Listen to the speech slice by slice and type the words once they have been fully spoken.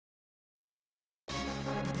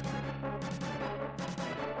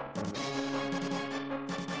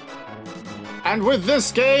And with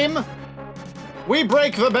this game, we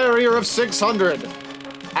break the barrier of 600.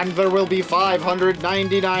 And there will be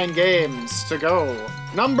 599 games to go.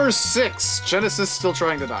 Number 6, Genesis still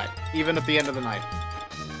trying to die, even at the end of the night.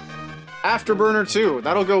 Afterburner 2,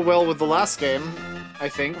 that'll go well with the last game, I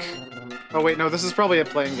think. Oh wait, no, this is probably a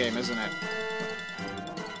playing game, isn't it?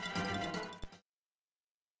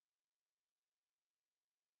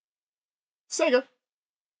 Sega.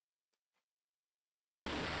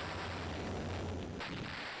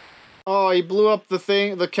 Oh, he blew up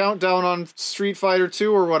the countdown on Street Fighter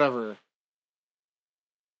 2 or whatever.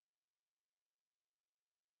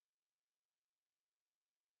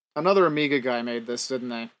 Another Amiga guy made this, didn't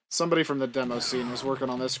they? Somebody from the demo scene was working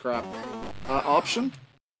on this crap. Option?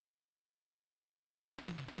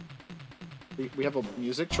 We have a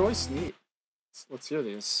music choice? Neat. Let's hear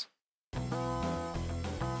these.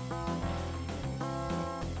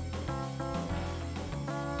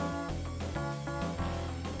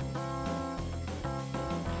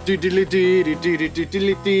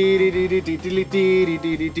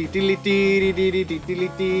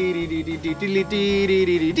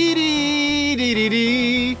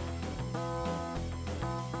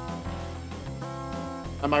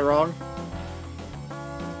 Am I wrong?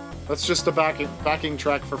 That's just a backing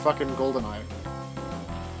track for fucking GoldenEye.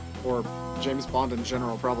 Or James Bond in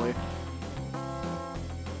general, probably.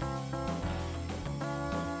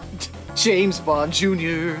 James Bond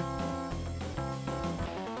Jr.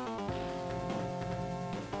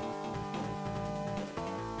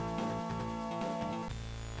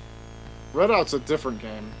 Redout's a different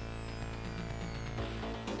game.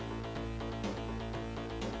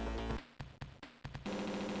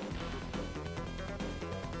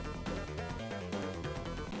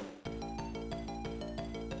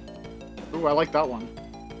 Ooh, I like that one.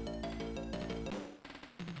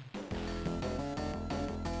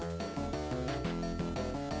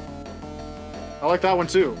 I like that one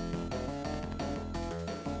too.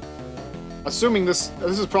 Assuming this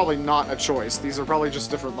is probably not a choice. These are probably just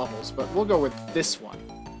different levels, but we'll go with this one.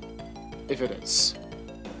 If it is.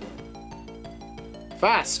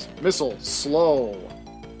 Fast. Missile. Slow.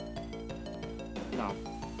 No.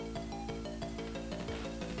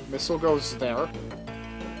 Missile goes there.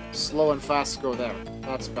 Slow and fast go there.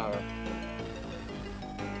 That's better.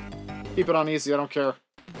 Keep it on easy, I don't care.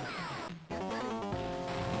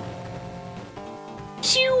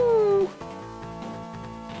 Pew!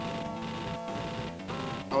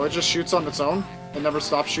 Oh, it just shoots on its own? It never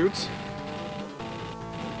stops shoots?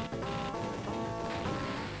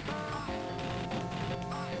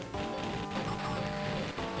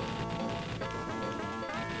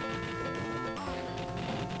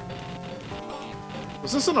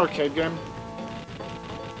 Was this an arcade game?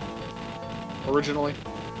 Originally?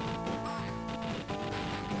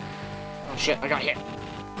 Oh shit, I got hit.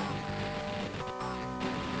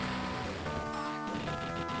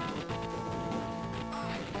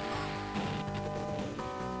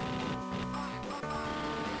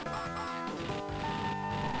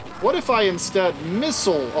 What if I instead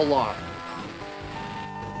missile a lot?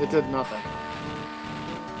 It did nothing.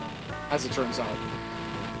 As it turns out.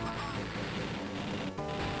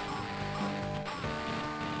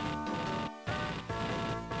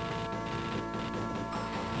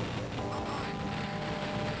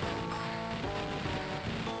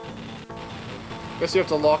 Guess you have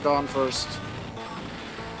to lock on first.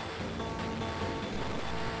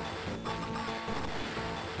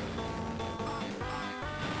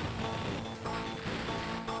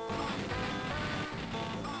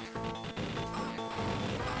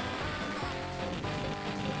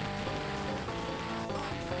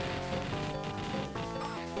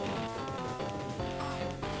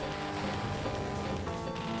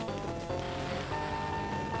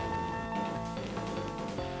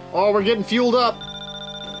 Oh, we're getting fueled up.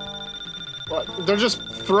 What? They're just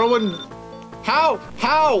throwing... How?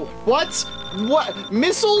 How? What? What?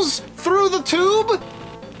 Missiles through the tube?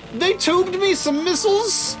 They tubed me some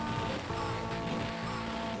missiles?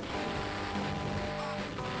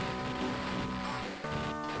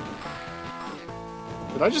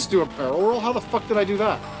 Did I just do a barrel roll? How the fuck did I do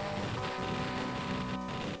that?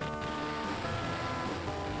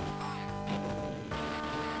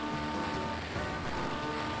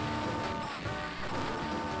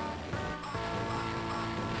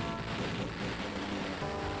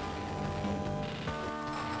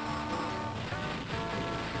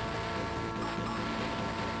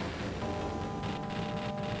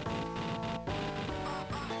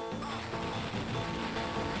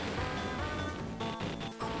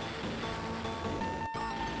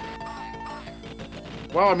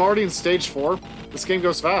 Wow, I'm already in stage 4. This game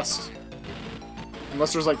goes fast.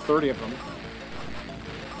 Unless there's like 30 of them.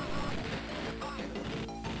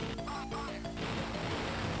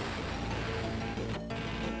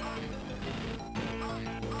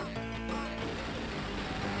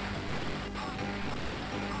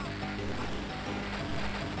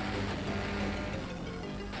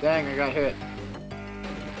 Dang, I got hit.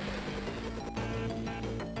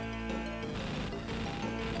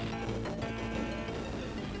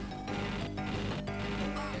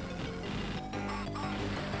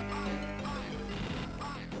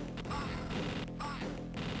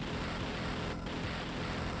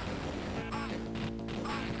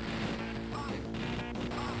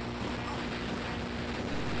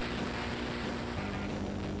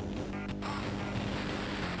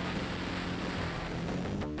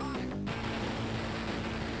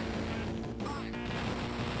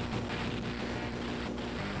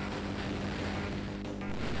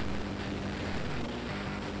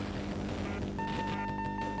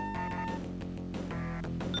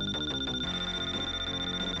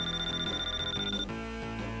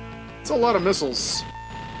 It's a lot of missiles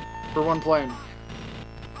for one plane.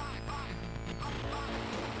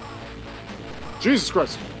 Jesus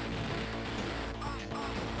Christ.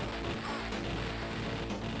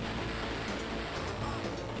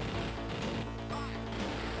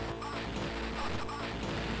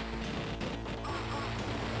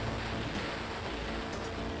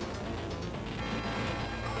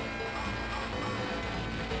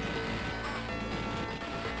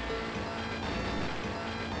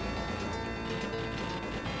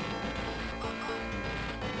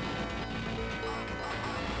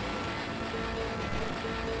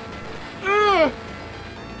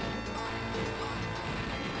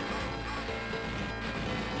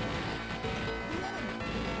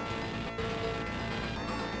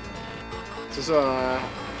 Is this,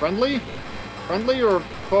 friendly? Friendly or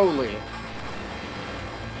foely?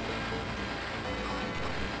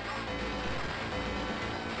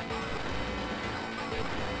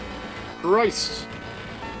 Christ!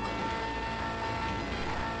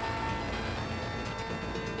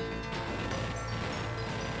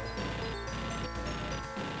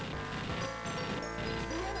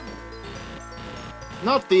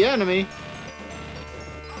 Not the enemy!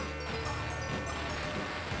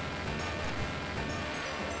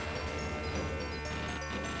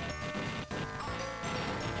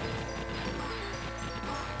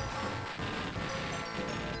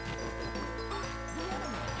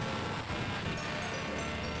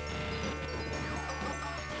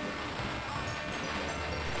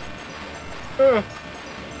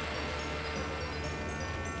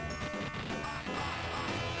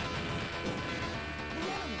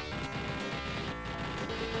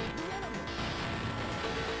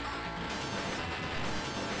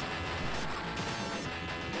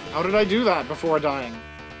 How did I do that before dying?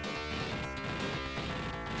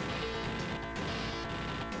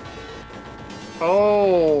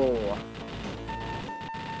 Oh.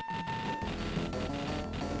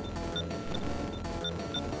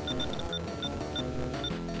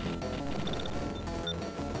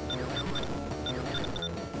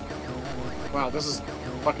 Wow, this is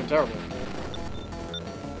fucking terrible.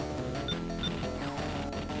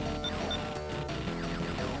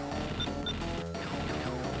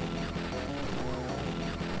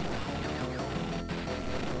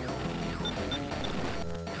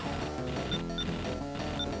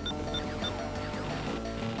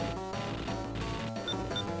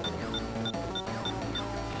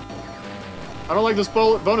 I don't like this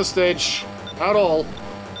bonus stage at all.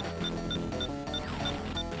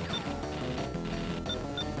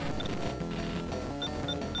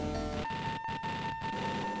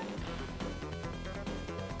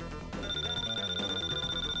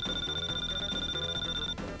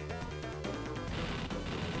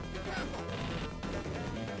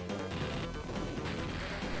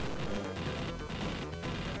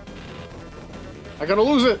 I gotta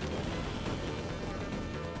lose it.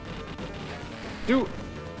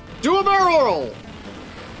 Do a barrel roll!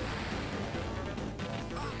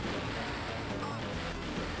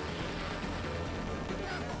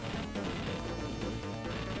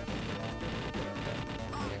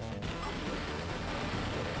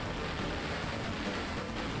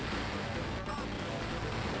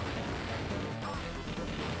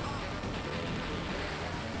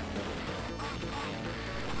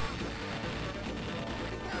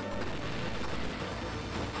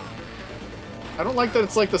 I don't like that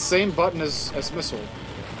it's like the same button as missile.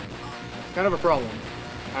 Kind of a problem,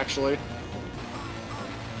 actually.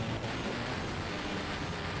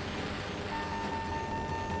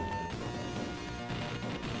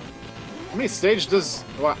 How many stages does...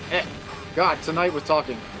 Well, God, tonight with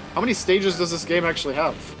talking. How many stages does this game actually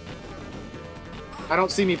have? I don't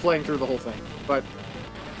see me playing through the whole thing, but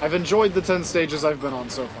I've enjoyed the 10 stages I've been on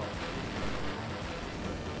so far.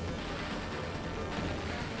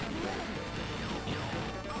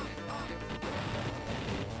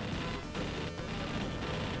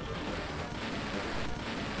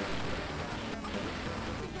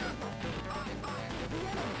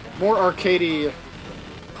 More arcadey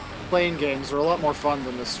playing games are a lot more fun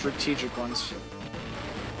than the strategic ones.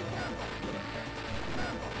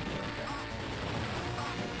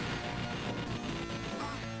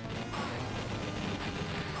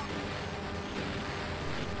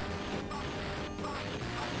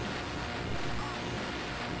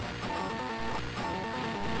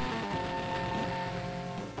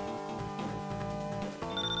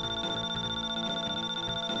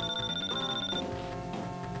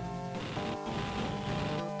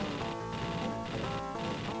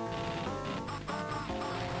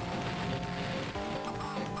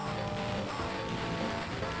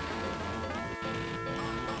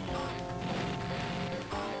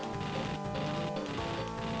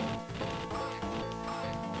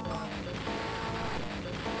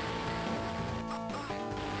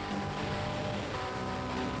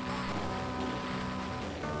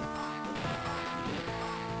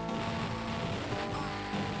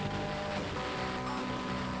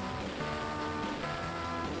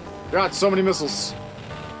 God, so many missiles.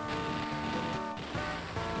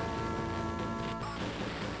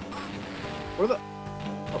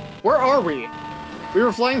 Where are we? We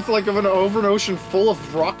were flying like over an ocean full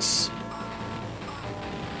of rocks.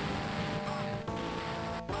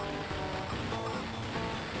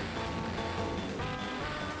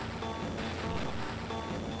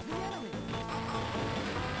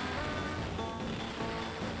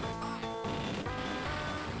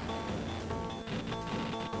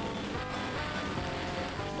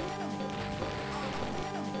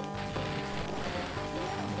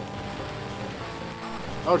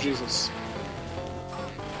 Oh, Jesus.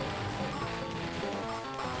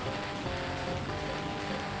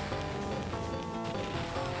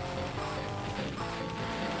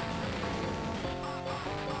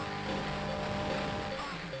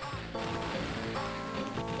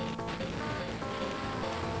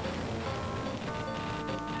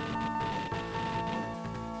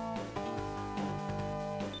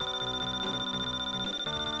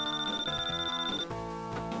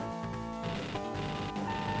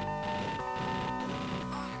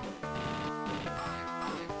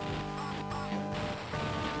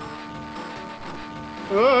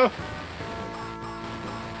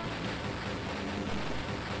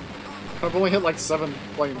 I've only hit like 7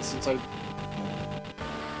 planes since I...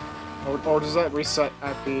 Or does that reset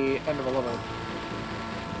at the end of a level?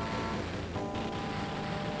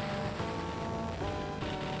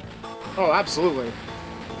 Oh, absolutely.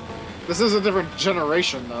 This is a different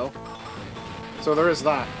generation, though. So there is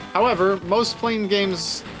that. However, most plane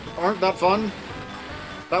games aren't that fun.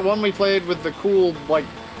 That one we played with the cool, like,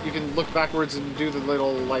 you can look backwards and do the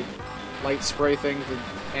little, like, light spray thing,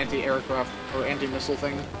 the anti-aircraft or anti-missile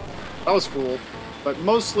thing. That was cool, but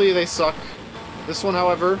mostly they suck. This one,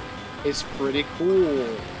 however, is pretty cool.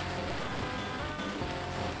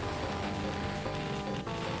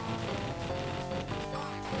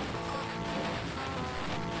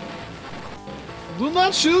 Do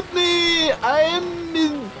not shoot me! I am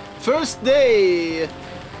in first day!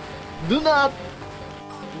 Do not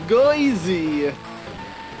go easy!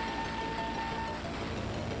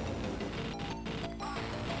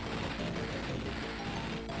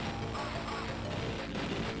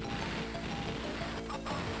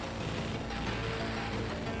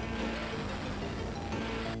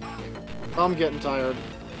 I'm getting tired.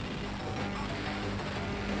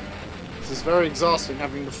 This is very exhausting,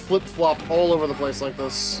 having to flip-flop all over the place like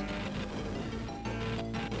this.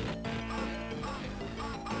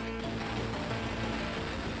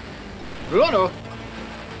 Bruno!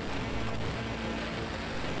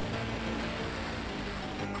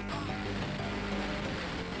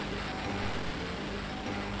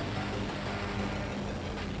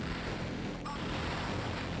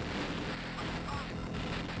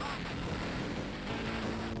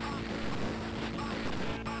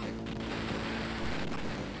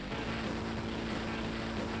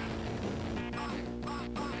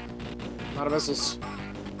 Out of missiles.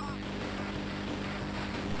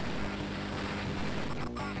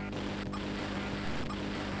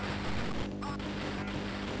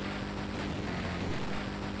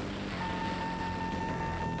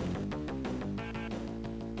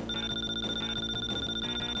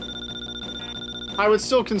 I would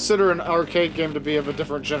still consider an arcade game to be of a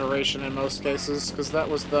different generation in most cases, because that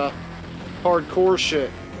was the hardcore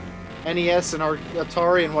shit. NES and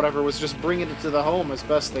Atari and whatever was just bringing it to the home as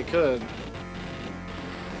best they could.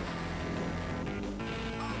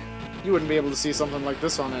 You wouldn't be able to see something like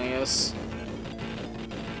this on NES.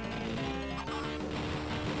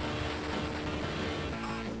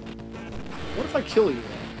 What if I kill you?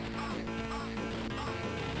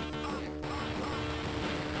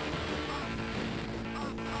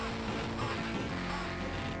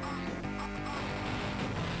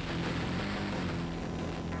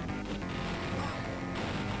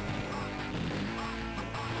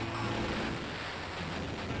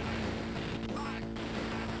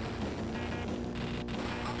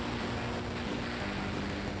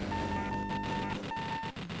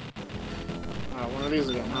 One of these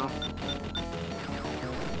again, huh?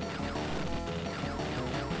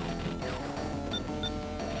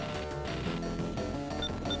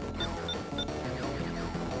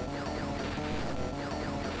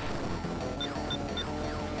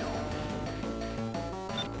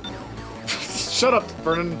 Shut up,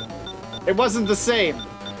 Vernon. It wasn't the same.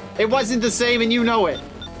 It wasn't the same, and you know it.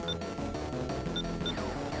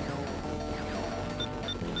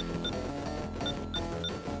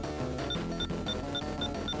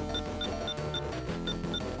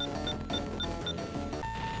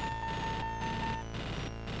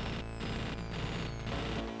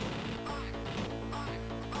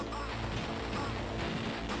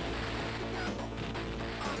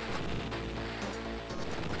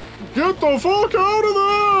 Get the fuck out of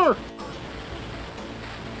there!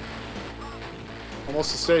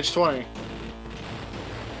 Almost to stage 20. Is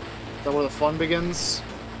that where the fun begins?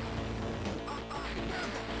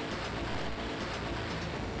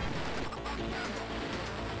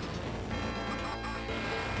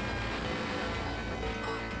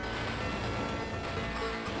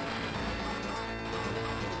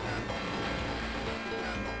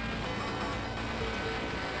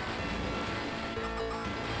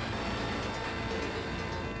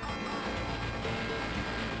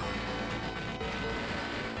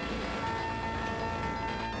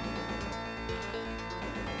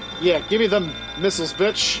 Yeah, give me them missiles,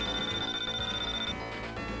 bitch.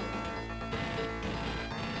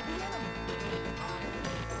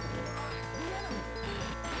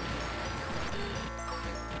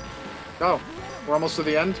 Oh, we're almost to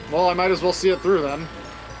the end? Well, I might as well see it through then.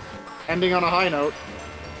 Ending on a high note.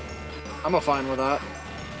 I'm fine with that.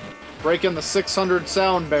 Breaking the 600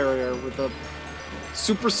 sound barrier with a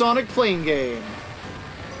supersonic plane game.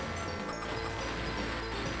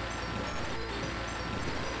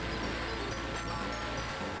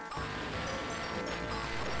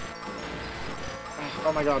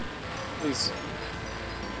 Oh my god. Please.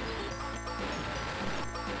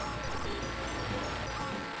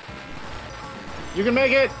 You can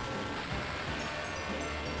make it!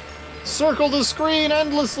 Circle the screen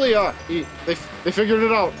endlessly! They figured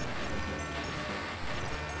it out.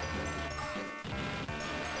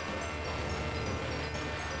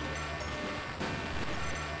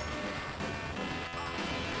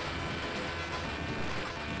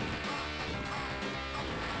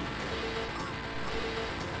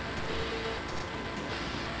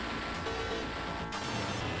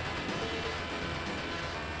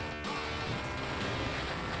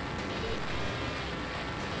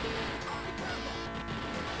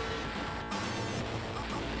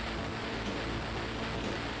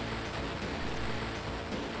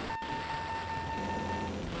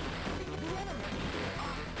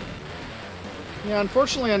 Yeah,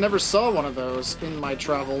 unfortunately I never saw one of those in my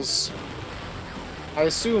travels. I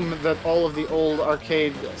assume that all of the old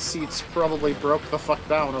arcade seats probably broke the fuck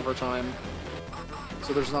down over time.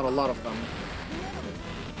 So there's not a lot of them.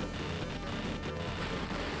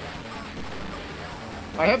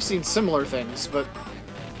 I have seen similar things, but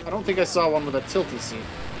I don't think I saw one with a tilty seat.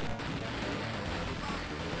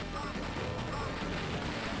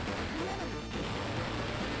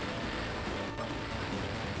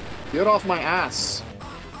 Get off my ass.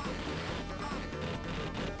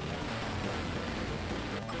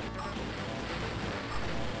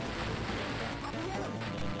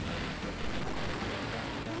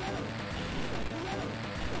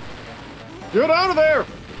 Get out of there!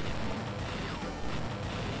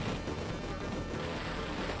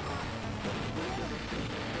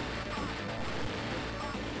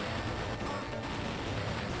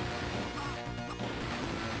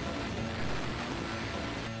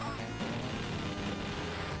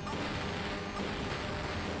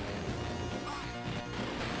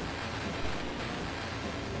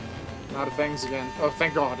 Out of things again. Oh,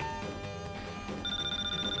 thank God.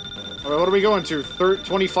 Alright, what are we going to?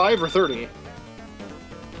 25 or 30?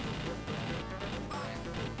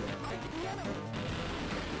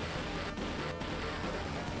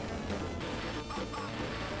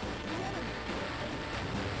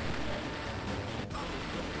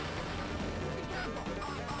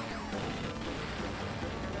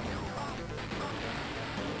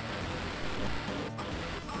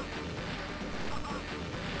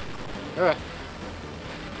 Alright.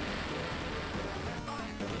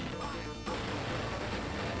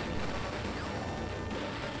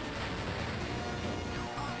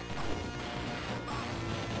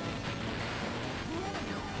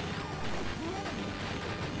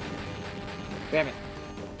 Damn it.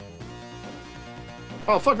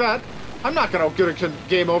 Oh, fuck that. I'm not gonna get a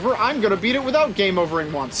game over. I'm gonna beat it without game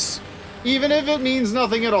overing once. Even if it means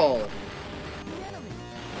nothing at all.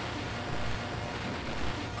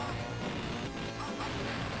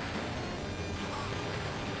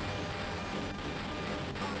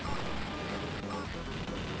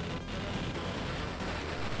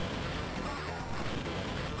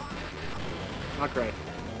 Not great.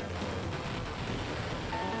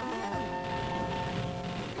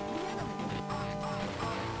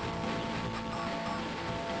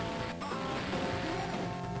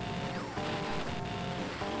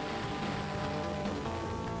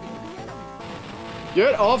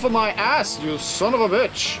 Get off of my ass, you son of a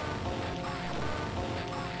bitch!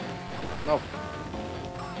 No.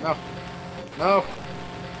 No. No.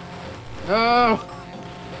 No!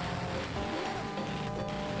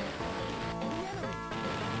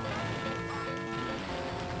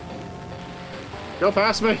 Go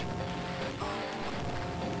past me!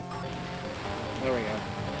 There we go.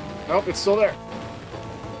 Nope, it's still there.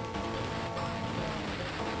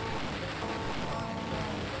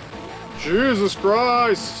 Jesus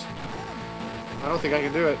Christ! I don't think I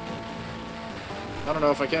can do it. I don't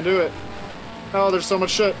know if I can do it. Oh, there's so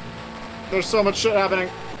much shit. There's so much shit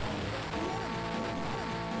happening.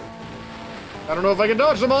 I don't know if I can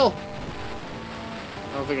dodge them all.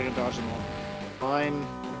 I don't think I can dodge them all. Fine.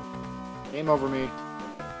 Game over me.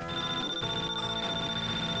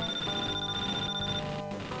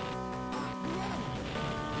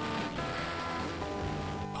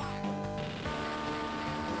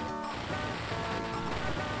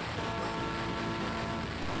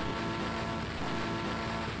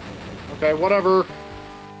 Okay, whatever.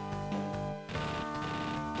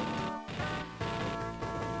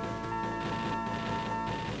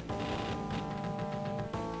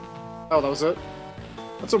 Oh, that was it?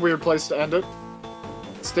 That's a weird place to end it.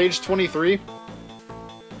 Stage 23.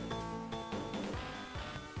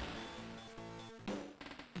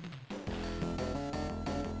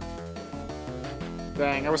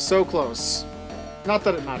 Dang, I was so close. Not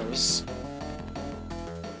that it matters.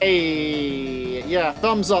 Hey, yeah,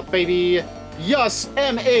 thumbs up, baby. Yes,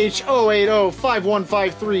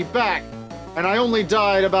 MH0805153 back. And I only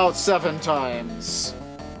died about 7 times.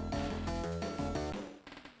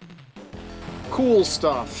 Cool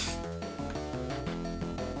stuff.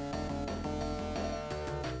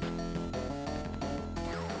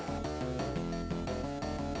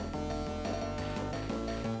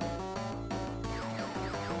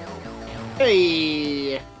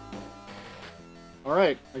 Hey!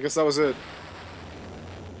 Alright, I guess that was it.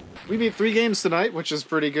 We beat 3 games tonight, which is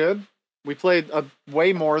pretty good. We played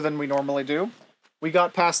way more than we normally do. We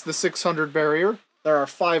got past the 600 barrier. There are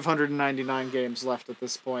 599 games left at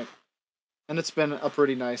this point. And it's been a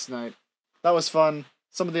pretty nice night. That was fun.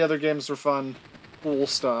 Some of the other games were fun. Cool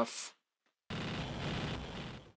stuff.